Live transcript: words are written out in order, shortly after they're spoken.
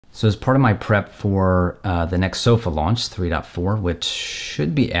So as part of my prep for the next Sofa launch, 3.4, which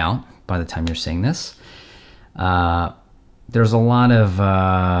should be out by the time you're seeing this, there's a lot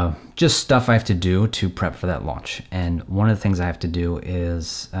of just stuff I have to do to prep for that launch. And one of the things I have to do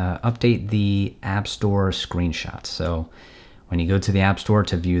is update the App Store screenshots. So when you go to the App Store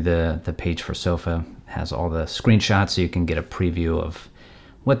to view the page for Sofa, it has all the screenshots so you can get a preview of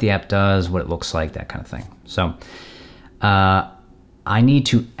what the app does, what it looks like, that kind of thing. So I need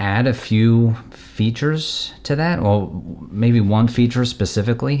to add a few features to that, well, maybe one feature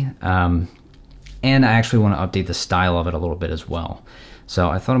specifically. And I actually want to update the style of it a little bit as well. So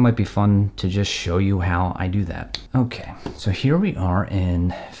I thought it might be fun to just show you how I do that. Okay, so here we are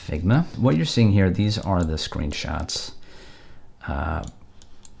in Figma. What you're seeing here, these are the screenshots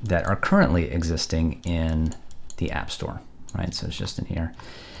that are currently existing in the App Store, right? So it's just in here.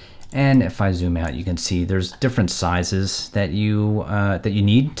 And if I zoom out, you can see there's different sizes that you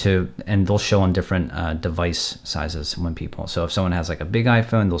need to, and they'll show on different device sizes when people. So if someone has like a big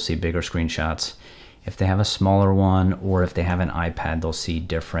iPhone, they'll see bigger screenshots. If they have a smaller one, or if they have an iPad, they'll see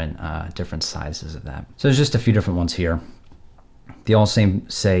different sizes of that. So there's just a few different ones here. They all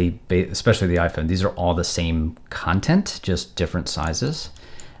say, especially the iPhone, these are all the same content, just different sizes.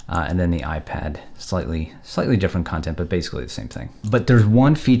 And then the iPad, slightly different content, but basically the same thing. But there's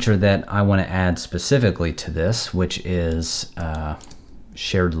one feature that I want to add specifically to this, which is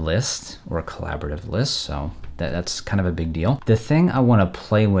shared list or a collaborative list. So that's kind of a big deal. The thing I want to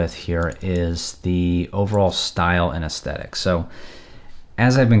play with here is the overall style and aesthetic. So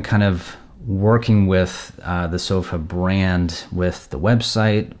as I've been kind of working with the Sofa brand, with the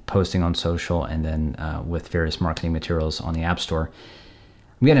website, posting on social, and then with various marketing materials on the App Store,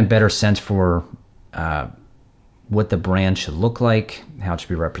 I'm getting a better sense for what the brand should look like, how it should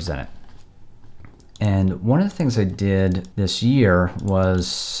be represented. And one of the things I did this year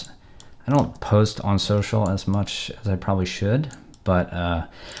was, I don't post on social as much as I probably should, but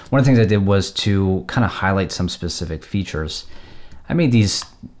one of the things I did was to kind of highlight some specific features. I made these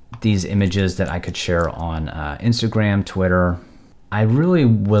images that I could share on Instagram, Twitter. I really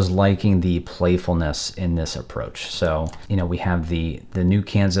was liking the playfulness in this approach. So, you know, we have the new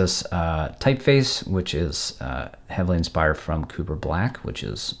Kansas typeface, which is heavily inspired from Cooper Black, which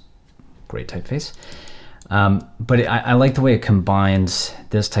is great typeface. But I like the way it combines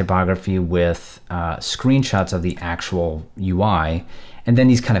this typography with screenshots of the actual UI, and then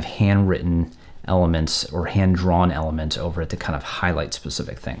these kind of handwritten elements or hand-drawn elements over it to kind of highlight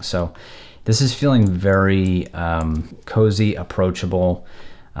specific things. So this is feeling very cozy, approachable,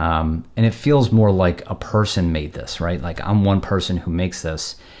 and it feels more like a person made this, right? Like I'm one person who makes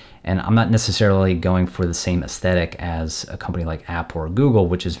this, and I'm not necessarily going for the same aesthetic as a company like Apple or Google,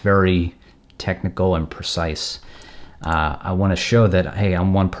 which is very technical and precise. I want to show that, hey,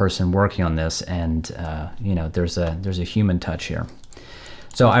 I'm one person working on this, and you know, there's a human touch here.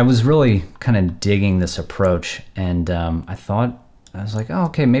 So I was really kind of digging this approach, and I was like, oh,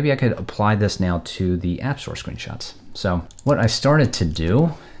 okay, maybe I could apply this now to the App Store screenshots. So what I started to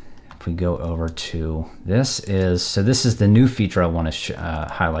do, if we go over to this, so this is the new feature I want to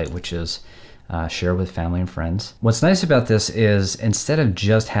highlight, which is share with family and friends. What's nice about this is instead of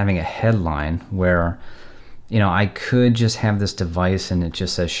just having a headline where, you know, I could just have this device and it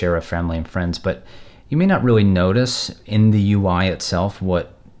just says share with family and friends, but you may not really notice in the UI itself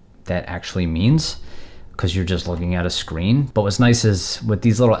what that actually means, because you're just looking at a screen. But what's nice is with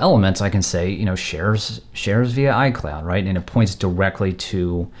these little elements, I can say, you know, shares via iCloud, right? And it points directly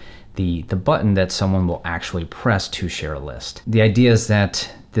to the button that someone will actually press to share a list. The idea is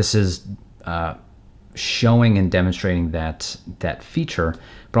that this is showing and demonstrating that feature,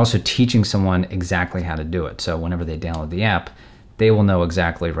 but also teaching someone exactly how to do it. So whenever they download the app, they will know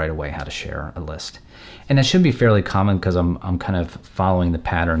exactly right away how to share a list. And that should be fairly common because I'm kind of following the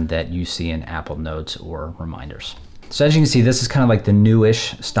pattern that you see in Apple Notes or reminders. So as you can see, this is kind of like the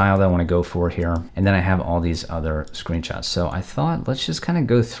newish style that I want to go for here. And then I have all these other screenshots. So I thought, let's just kind of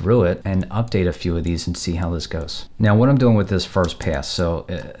go through it and update a few of these and see how this goes. Now, what I'm doing with this first pass, so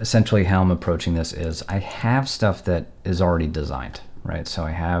essentially how I'm approaching this is I have stuff that is already designed, right? So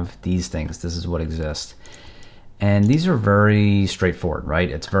I have these things, this is what exists. And these are very straightforward, right?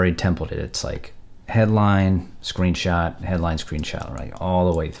 It's very templated. It's like headline, screenshot, right?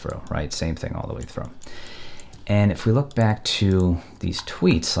 All the way through, right? Same thing all the way through. And if we look back to these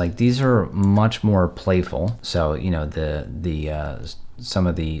tweets, like these are much more playful. So, you know, some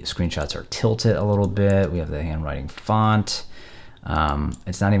of the screenshots are tilted a little bit. We have the handwriting font.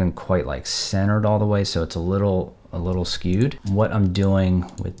 It's not even quite like centered all the way, so it's a little skewed. What I'm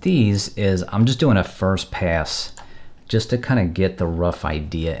doing with these is I'm just doing a first pass just to kind of get the rough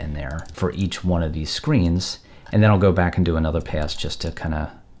idea in there for each one of these screens. And then I'll go back and do another pass just to kind of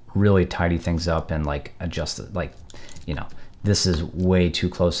really tidy things up and like adjust it. Like, you know, this is way too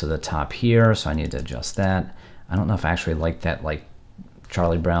close to the top here, so I need to adjust that. I don't know if I actually like that like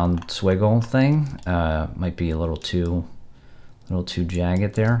Charlie Brown swiggle thing. Might be a little too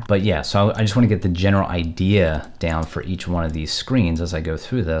jagged there. But yeah, so I just want to get the general idea down for each one of these screens as I go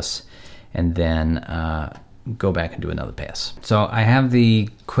through this, and then go back and do another pass. So I have the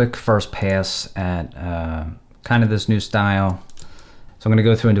quick first pass at kind of this new style. So I'm going to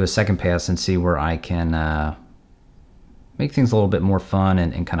go through and do a second pass and see where I can make things a little bit more fun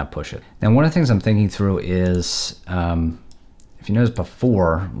and kind of push it. Now, one of the things I'm thinking through is, if you notice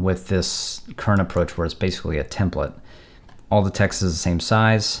before with this current approach where it's basically a template, all the text is the same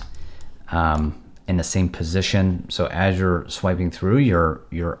size, in the same position. So as you're swiping through,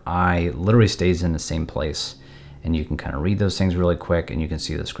 your eye literally stays in the same place, and you can kind of read those things really quick, and you can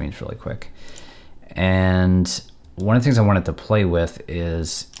see the screens really quick. And one of the things I wanted to play with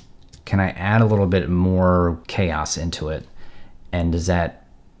is, can I add a little bit more chaos into it? And does that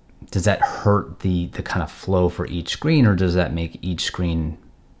hurt the kind of flow for each screen, or does that make each screen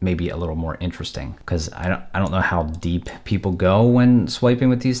maybe a little more interesting? Because I don't know how deep people go when swiping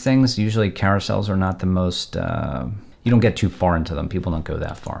with these things. Usually carousels are not the most, you don't get too far into them. People don't go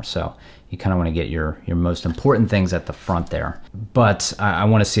that far. So you kind of want to get your most important things at the front there. But I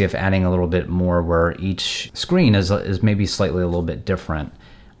want to see if adding a little bit more where each screen is maybe slightly a little bit different,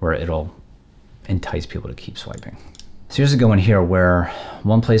 where it'll entice people to keep swiping. So here's a good one here, where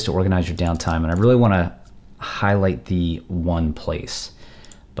one place to organize your downtime, and I really want to highlight the one place,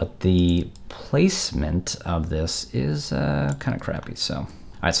 but the placement of this is kind of crappy. So, all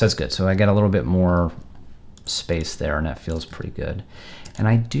right, so that's good. So I got a little bit more space there, and that feels pretty good. And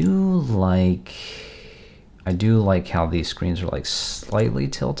I do like how these screens are like slightly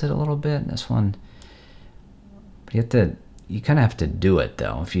tilted a little bit. This one, but you kind of have to do it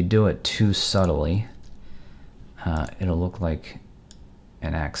though. If you do it too subtly, it'll look like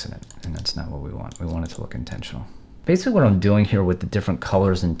an accident, and that's not what we want. We want it to look intentional. Basically what I'm doing here with the different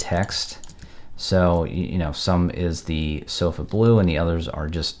colors and text, so you know, some is the sofa blue and the others are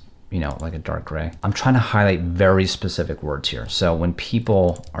just, you know, like a dark gray. I'm trying to highlight very specific words here. So when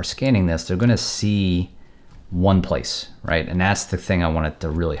people are scanning this, they're gonna see one place, right? And that's the thing I wanted to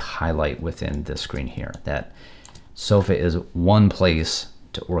really highlight within this screen here, that sofa is one place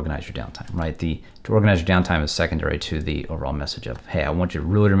to organize your downtime, right? To organize your downtime is secondary to the overall message of, hey, I want you to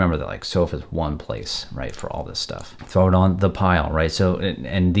really remember that like sofa is one place, right, for all this stuff. Throw it on the pile, right? So,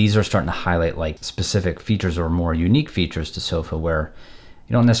 and these are starting to highlight like specific features or more unique features to sofa where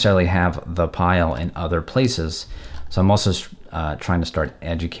you don't necessarily have the pile in other places. So I'm also trying to start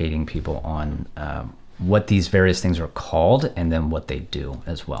educating people on what these various things are called and then what they do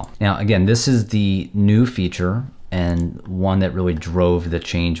as well. Now, again, this is the new feature and one that really drove the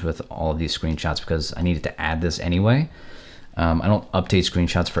change with all of these screenshots, because I needed to add this anyway. I don't update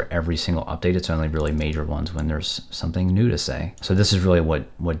screenshots for every single update. It's only really major ones when there's something new to say. So this is really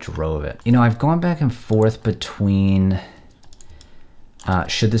what drove it. You know, I've gone back and forth between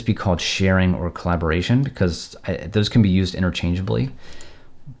should this be called sharing or collaboration, because those can be used interchangeably.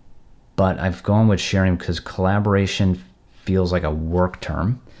 But I've gone with sharing because collaboration feels like a work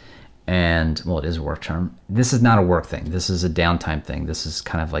term. And well, it is a work term. This is not a work thing. This is a downtime thing. This is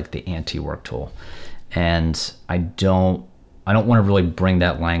kind of like the anti-work tool. And I don't want to really bring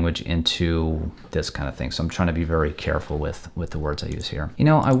that language into this kind of thing. So I'm trying to be very careful with the words I use here. You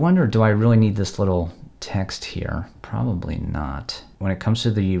know, I wonder, do I really need this little text here? Probably not. When it comes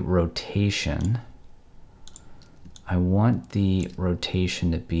to the rotation, I want the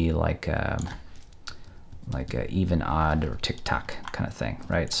rotation to be like a even odd or tick-tock kind of thing,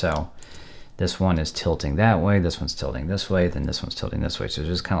 right? So this one is tilting that way, this one's tilting this way, then this one's tilting this way. So it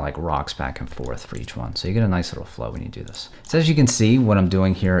just kind of like rocks back and forth for each one. So you get a nice little flow when you do this. So as you can see, what I'm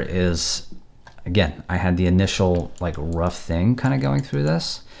doing here is, again, I had the initial like rough thing kind of going through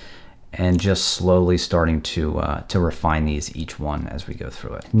this, and just slowly starting to refine these each one as we go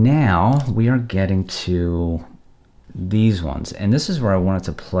through it. Now we are getting to these ones, and this is where I wanted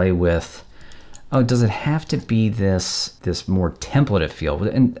to play with, oh, does it have to be this more templated feel?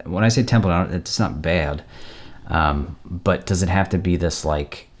 And when I say template, it's not bad, but does it have to be this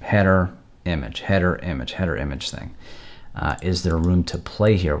like header, image, header, image, header, image thing? Is there room to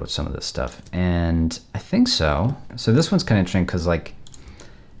play here with some of this stuff? And I think so. So this one's kind of interesting because like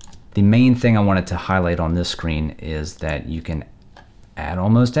the main thing I wanted to highlight on this screen is that you can add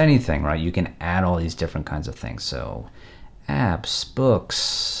almost anything, right? You can add all these different kinds of things. So apps,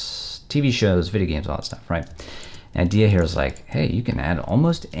 books, TV shows, video games, all that stuff, right? The idea here is like, hey, you can add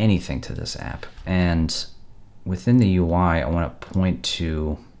almost anything to this app. And within the UI, I want to point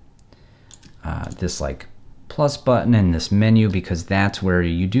to this like plus button and this menu, because that's where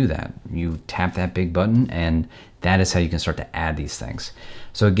you do that. You tap that big button and that is how you can start to add these things.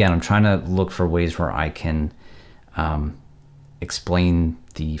 So again, I'm trying to look for ways where I can explain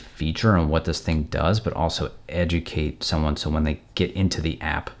the feature and what this thing does, but also educate someone so when they get into the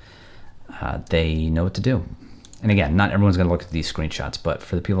app, they know what to do. And again, not everyone's going to look at these screenshots, but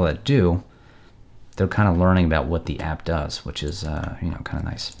for the people that do, they're kind of learning about what the app does, which is you know, kind of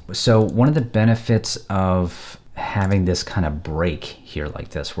nice. So one of the benefits of having this kind of break here like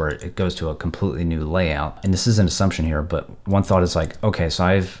this, where it goes to a completely new layout, and this is an assumption here, but one thought is like, okay,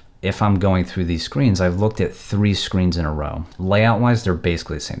 so if I'm going through these screens, I've looked at 3 screens in a row. Layout-wise, they're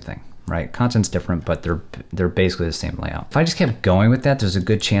basically the same thing, right? Content's different, but they're basically the same layout. If I just kept going with that, there's a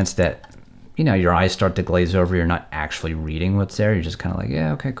good chance that, you know, your eyes start to glaze over. You're not actually reading what's there. You're just kind of like,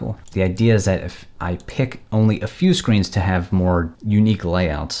 yeah, okay, cool. The idea is that if I pick only a few screens to have more unique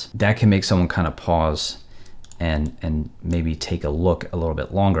layouts, that can make someone kind of pause and maybe take a look a little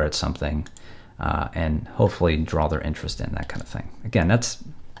bit longer at something and hopefully draw their interest in that kind of thing. Again, that's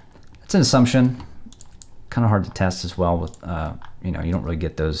an assumption, kind of hard to test as well with, you know, you don't really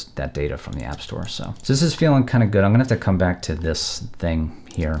get that data from the App Store. So this is feeling kind of good. I'm gonna have to come back to this thing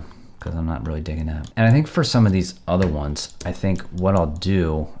here because I'm not really digging it. And I think for some of these other ones, I think what I'll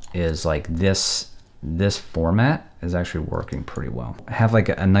do is like this format is actually working pretty well. I have like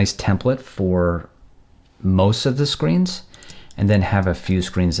a nice template for most of the screens, and then have a few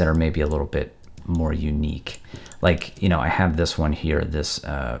screens that are maybe a little bit more unique. Like, you know, I have this one here, this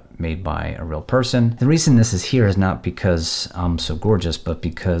made by a real person. The reason this is here is not because I'm so gorgeous, but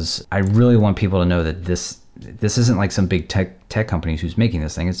because I really want people to know that this isn't like some big tech companies who's making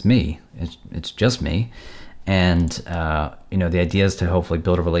this thing. It's me. It's just me. And you know, the idea is to hopefully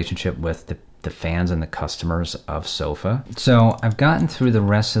build a relationship with the fans and the customers of Sofa. So I've gotten through the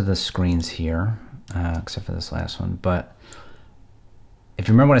rest of the screens here, except for this last one. But if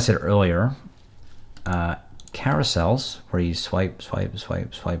you remember what I said earlier, carousels where you swipe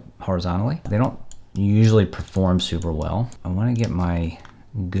horizontally, they don't usually perform super well. I want to get my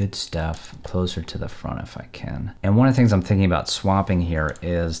good stuff closer to the front if I can. And one of the things I'm thinking about swapping here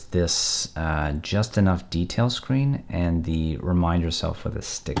is this just enough detail screen and the remind yourself with a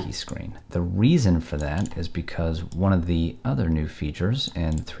sticky screen. The reason for that is because one of the other new features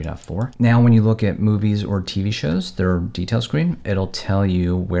in 3.4, now when you look at movies or TV shows, their detail screen, it'll tell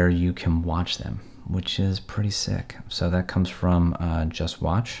you where you can watch them, which is pretty sick. So that comes from Just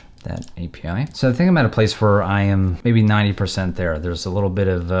Watch, that API. So thinking about a place where I am maybe 90% there. There's a little bit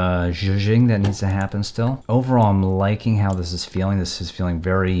of zhuzhing that needs to happen still. Overall, I'm liking how this is feeling. This is feeling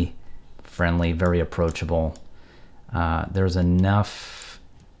very friendly, very approachable. There's enough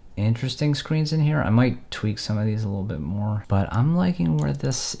interesting screens in here. I might tweak some of these a little bit more, but I'm liking where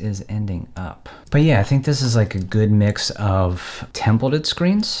this is ending up. But yeah, I think this is like a good mix of templated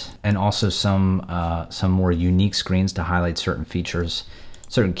screens and also some more unique screens to highlight certain features,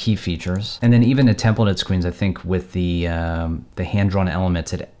 certain key features. And then even the templated screens, I think with the hand-drawn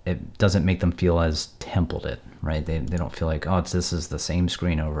elements, it doesn't make them feel as templated, right? They don't feel like, oh, this is the same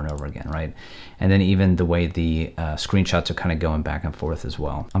screen over and over again, right? And then even the way the screenshots are kind of going back and forth as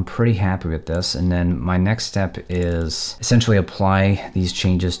well. I'm pretty happy with this. And then my next step is essentially apply these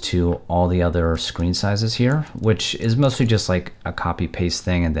changes to all the other screen sizes here, which is mostly just like a copy paste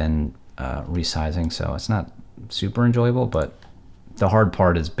thing and then resizing. So it's not super enjoyable, but the hard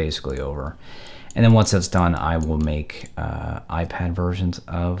part is basically over. And then once that's done, I will make iPad versions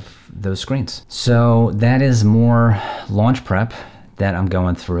of those screens. So that is more launch prep that I'm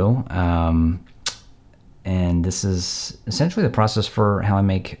going through. And this is essentially the process for how I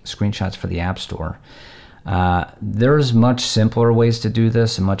make screenshots for the App Store. There's much simpler ways to do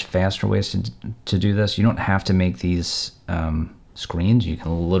this and much faster ways to do this. You don't have to make these screens. You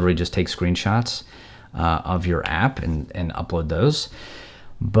can literally just take screenshots of your app and upload those.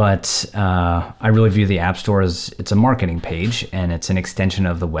 But I really view the App Store as it's a marketing page and it's an extension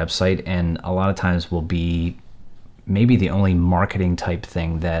of the website, and a lot of times will be maybe the only marketing type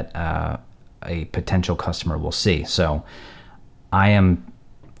thing that a potential customer will see. So I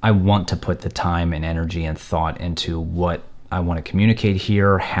want to put the time and energy and thought into what I want to communicate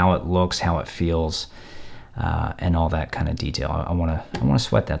here, how it looks, how it feels, and all that kind of detail. I want to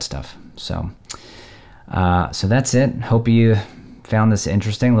sweat that stuff. So that's it. Hope you found this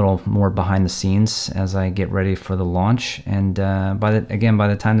interesting, a little more behind the scenes as I get ready for the launch. And by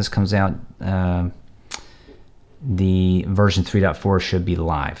the time this comes out, the version 3.4 should be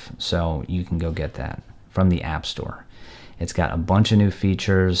live, so you can go get that from the App Store. It's got a bunch of new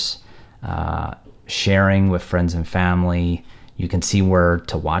features, sharing with friends and family. You can see where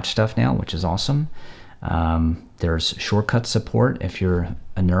to watch stuff now, which is awesome. There's shortcut support if you're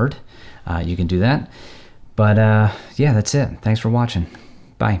a nerd. You can do that. But yeah, that's it. Thanks for watching.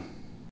 Bye.